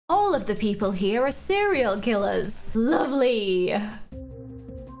All of the people here are serial killers. Lovely.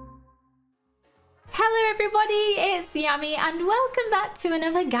 Hello everybody, it's Yammy and welcome back to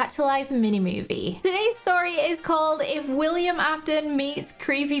another Gacha Life Mini Movie. Today's story is called If William Afton Meets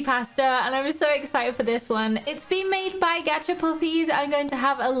Creepy Pasta, and I'm so excited for this one. It's been made by GachaPuppies. I'm going to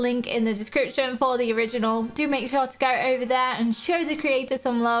have a link in the description for the original. Do make sure to go over there and show the creator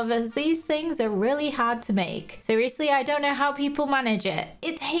some love, as these things are really hard to make. Seriously, I don't know how people manage it.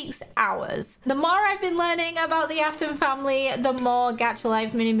 It takes hours. The more I've been learning about the Afton family, the more Gacha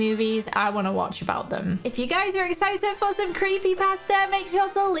Life Mini Movies I want to watch about them. If you guys are excited for some creepypasta, make sure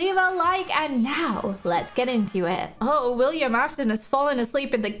to leave a like, and now let's get into it. Oh, William Afton has fallen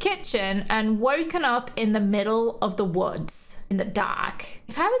asleep in the kitchen and woken up in the middle of the woods in the dark.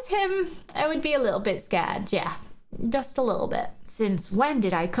 If I was him, I would be a little bit scared, yeah. Just a little bit. Since when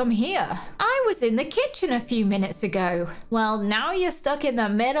did I come here? I was in the kitchen a few minutes ago. Well, now you're stuck in the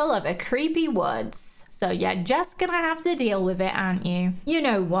middle of a creepy woods. So you're just gonna have to deal with it, aren't you? You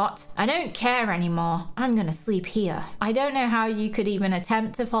know what? I don't care anymore. I'm gonna sleep here. I don't know how you could even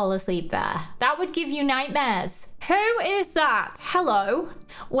attempt to fall asleep there. That would give you nightmares. Who is that? Hello?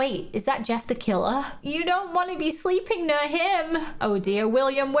 Wait, is that Jeff the killer? You don't want to be sleeping near him. Oh dear,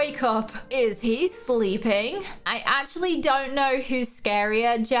 William, wake up. Is he sleeping? I actually don't know who's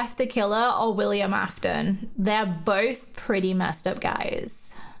scarier, Jeff the killer or William Afton. They're both pretty messed up guys.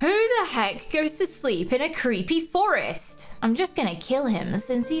 Who the heck goes to sleep in a creepy forest? I'm just gonna kill him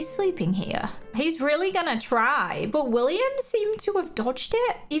since he's sleeping here. He's really gonna try, but William seemed to have dodged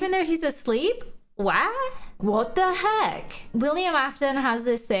it, even though he's asleep. What? What the heck? William Afton has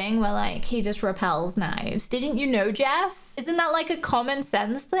this thing where, like, he just repels knives. Didn't you know, Jeff? Isn't that like a common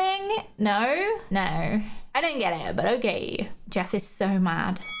sense thing? No? No. I don't get it, but okay. Jeff is so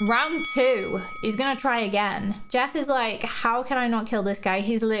mad. Round 2. He's gonna try again. Jeff is like, how can I not kill this guy?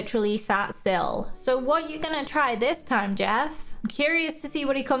 He's literally sat still. So what you gonna try this time, Jeff? I'm curious to see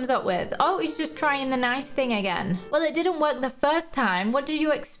what he comes up with. Oh, he's just trying the knife thing again. Well, it didn't work the first time. What did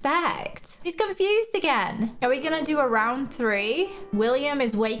you expect? He's confused again. Are we gonna do a round 3? William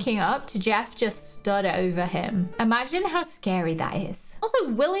is waking up to Jeff just stood over him. Imagine how scary that is. Also,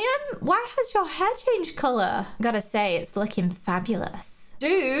 William, why has your hair changed color? Gotta say, it's looking fabulous.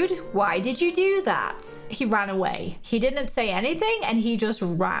 Dude, why did you do that? He ran away. He didn't say anything and he just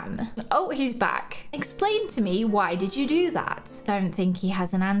ran. Oh, he's back. Explain to me, why did you do that? Don't think he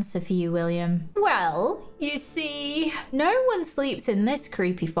has an answer for you, William. Well, you see, no one sleeps in this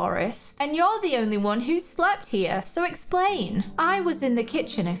creepy forest, and you're the only one who's slept here, so explain. I was in the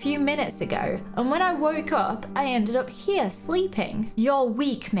kitchen a few minutes ago, and when I woke up, I ended up here sleeping. You're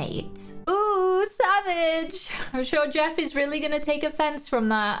weak, mate. Ooh, savage. I'm sure Jeff is really gonna take offense from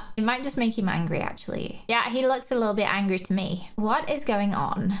that. It might just make him angry, actually. Yeah, he looks a little bit angry to me. What is going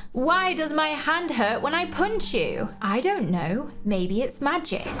on? Why does my hand hurt when I punch you? I don't know. Maybe it's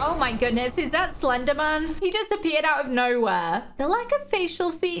magic. Oh my goodness, is that Slenderman? He just appeared out of nowhere. The lack of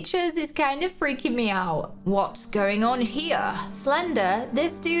facial features is kind of freaking me out. What's going on here? Slender,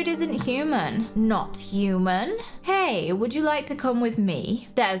 this dude isn't human. Not human? Hey, would you like to come with me?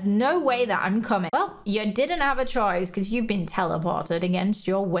 There's no way that I'm coming. Well, you didn't have a choice because you've been teleported against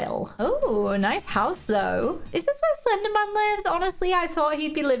your will. Oh, nice house though. Is this where Slenderman lives? Honestly, I thought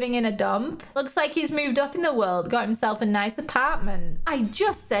he'd be living in a dump. Looks like he's moved up in the world, got himself a nice apartment. I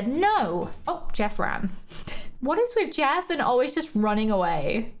just said no. Oh, Jeff ran. What is with Jeff and always just running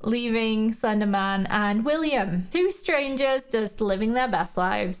away, leaving Slenderman and William? Two strangers just living their best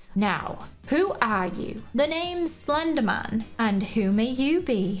lives. Now, who are you? The name's Slenderman. And who may you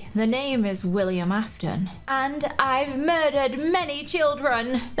be? The name is William Afton. And I've murdered many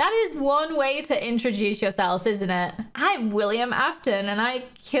children. That is one way to introduce yourself, isn't it? I'm William Afton and I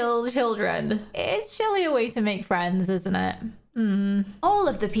kill children. It's surely a way to make friends, isn't it? All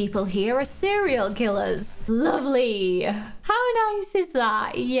of the people here are serial killers. Lovely. How nice is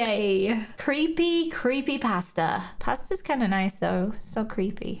that? Yay. Creepy pasta. Pasta's kind of nice though. So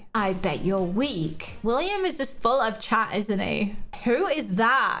creepy. I bet you're weak. William is just full of chat, isn't he? Who is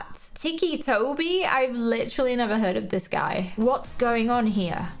that? Tiki Toby? I've literally never heard of this guy. What's going on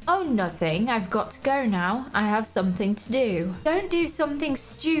here? Oh, nothing. I've got to go now. I have something to do. Don't do something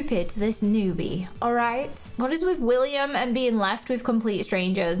stupid to this newbie, all right? What is with William and being left with complete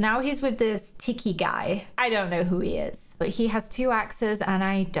strangers? Now he's with this Tiki guy. I don't know who he is. but he has 2 axes and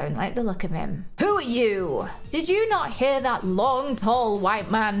I don't like the look of him. Who are you? Did you not hear that long, tall white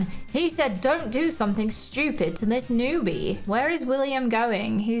man? He said don't do something stupid to this newbie. Where is William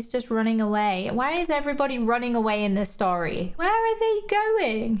going? He's just running away. Why is everybody running away in this story? Where are they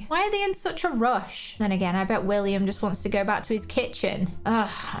going? Why are they in such a rush? Then again, I bet William just wants to go back to his kitchen.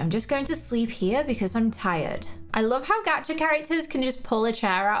 Ugh, I'm just going to sleep here because I'm tired. I love how gacha characters can just pull a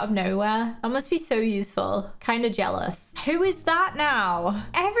chair out of nowhere. That must be so useful. Kind of jealous. Who is that now?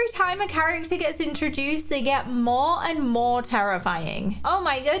 Every time a character gets introduced, they get more and more terrifying. Oh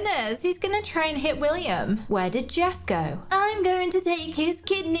my goodness, he's gonna try and hit William. Where did Jeff go? I'm going to take his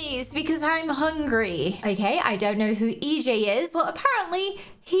kidneys because I'm hungry. Okay, I don't know who EJ is, but apparently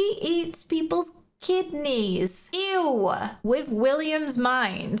he eats people's kidneys. Ew. With William's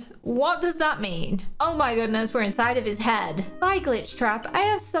mind. What does that mean? Oh my goodness, we're inside of his head. Bye, Glitch Trap. I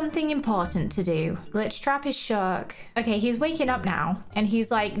have something important to do. Glitch Trap is shook. Okay, he's waking up now. And he's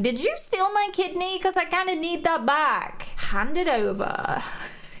like, did you steal my kidney? Because I kind of need that back. Hand it over.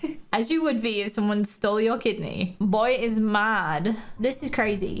 As you would be if someone stole your kidney. Boy is mad. This is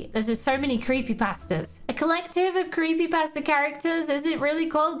crazy. There's just so many creepypastas. A collective of creepypasta characters. Is it really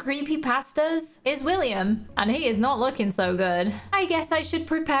called creepypastas? Is William, and he is not looking so good. I guess I should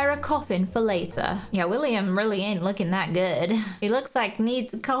prepare a coffin for later. Yeah, William really ain't looking that good. He looks like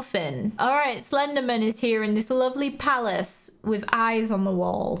needs a coffin. All right, Slenderman is here in this lovely palace with eyes on the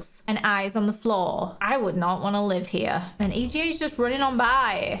walls and eyes on the floor. I would not want to live here. And EJ is just running on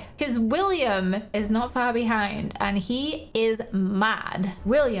by. Because William is not far behind and he is mad.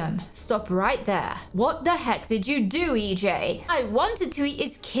 William, stop right there. What the heck did you do, EJ? I wanted to eat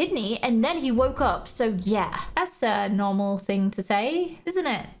his kidney and then he woke up, so yeah. That's a normal thing to say, isn't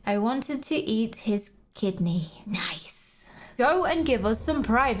it? I wanted to eat his kidney. Nice. Go and give us some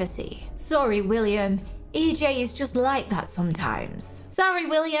privacy. Sorry, William. EJ is just like that sometimes. Sorry,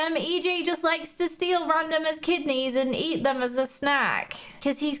 William. EJ just likes to steal randomers' kidneys and eat them as a snack.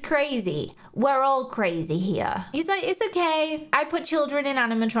 Because he's crazy. We're all crazy here. He's like, it's okay. I put children in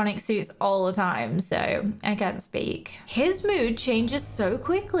animatronic suits all the time, so I can't speak. His mood changes so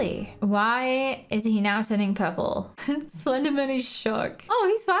quickly. Why is he now turning purple? Slenderman is shook.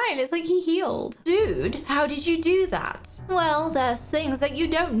 Oh, he's fine. It's like he healed. Dude, how did you do that? Well, there's things that you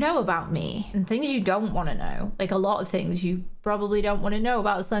don't know about me. And things you don't want to know. Like a lot of things you probably don't want to know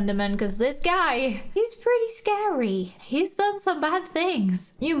about Slenderman because this guy, he's pretty scary. He's done some bad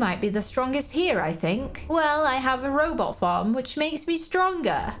things. You might be the strongest here, I think. Well, I have a robot form, which makes me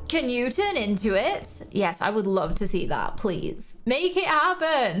stronger. Can you turn into it? Yes, I would love to see that, please. Make it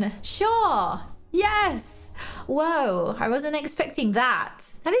happen. Sure. Yes. Whoa, I wasn't expecting that.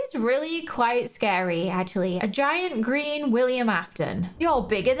 That is really quite scary, actually. A giant green William Afton. You're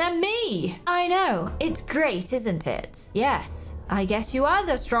bigger than me. I know. It's great, isn't it? Yes. I guess you are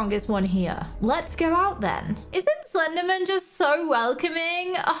the strongest one here. Let's go out then. Isn't Slenderman just so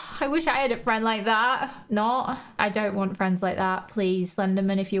welcoming? Oh, I wish I had a friend like that. Not. I don't want friends like that. Please,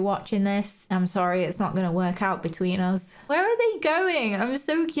 Slenderman, if you're watching this, I'm sorry, it's not going to work out between us. Where are they going? I'm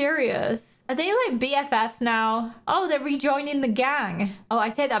so curious. Are they like BFFs now? Oh, they're rejoining the gang. Oh, I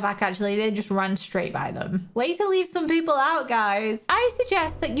take that back, actually. They just ran straight by them. Way to leave some people out, guys. I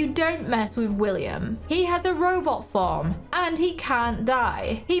suggest that you don't mess with William. He has a robot form and he can't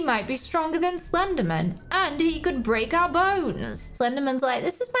die. He might be stronger than Slenderman and he could break our bones. Slenderman's like,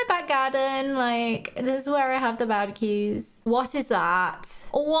 this is my back garden. Like, this is where I have the barbecues. What is that?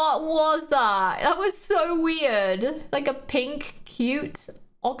 What was that? That was so weird. Like a pink, cute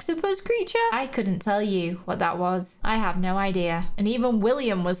octopus creature? I couldn't tell you what that was. I have no idea. And even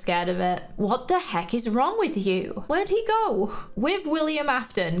William was scared of it. What the heck is wrong with you? Where'd he go? With William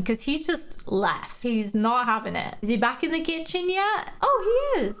Afton, because he's just left. He's not having it. Is he back in the kitchen yet?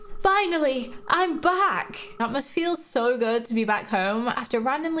 Oh, he is. Finally, I'm back. That must feel so good to be back home after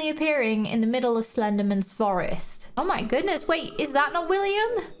randomly appearing in the middle of Slenderman's forest. Oh my goodness, wait, is that not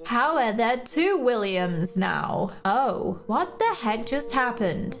William? How are there 2 Williams now? Oh, what the heck just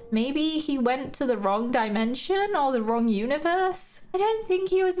happened? Maybe he went to the wrong dimension or the wrong universe? I don't think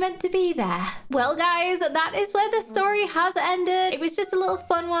he was meant to be there. Well, guys, that is where the story has ended. It was just a little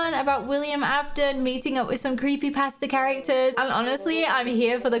fun one about William Afton meeting up with some creepypasta characters. And honestly, I'm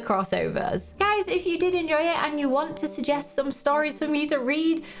here for the crossovers. Guys, if you did enjoy it and you want to suggest some stories for me to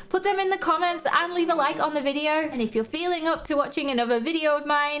read, put them in the comments and leave a like on the video. And if you're feeling up to watching another video of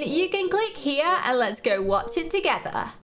mine, you can click here and let's go watch it together.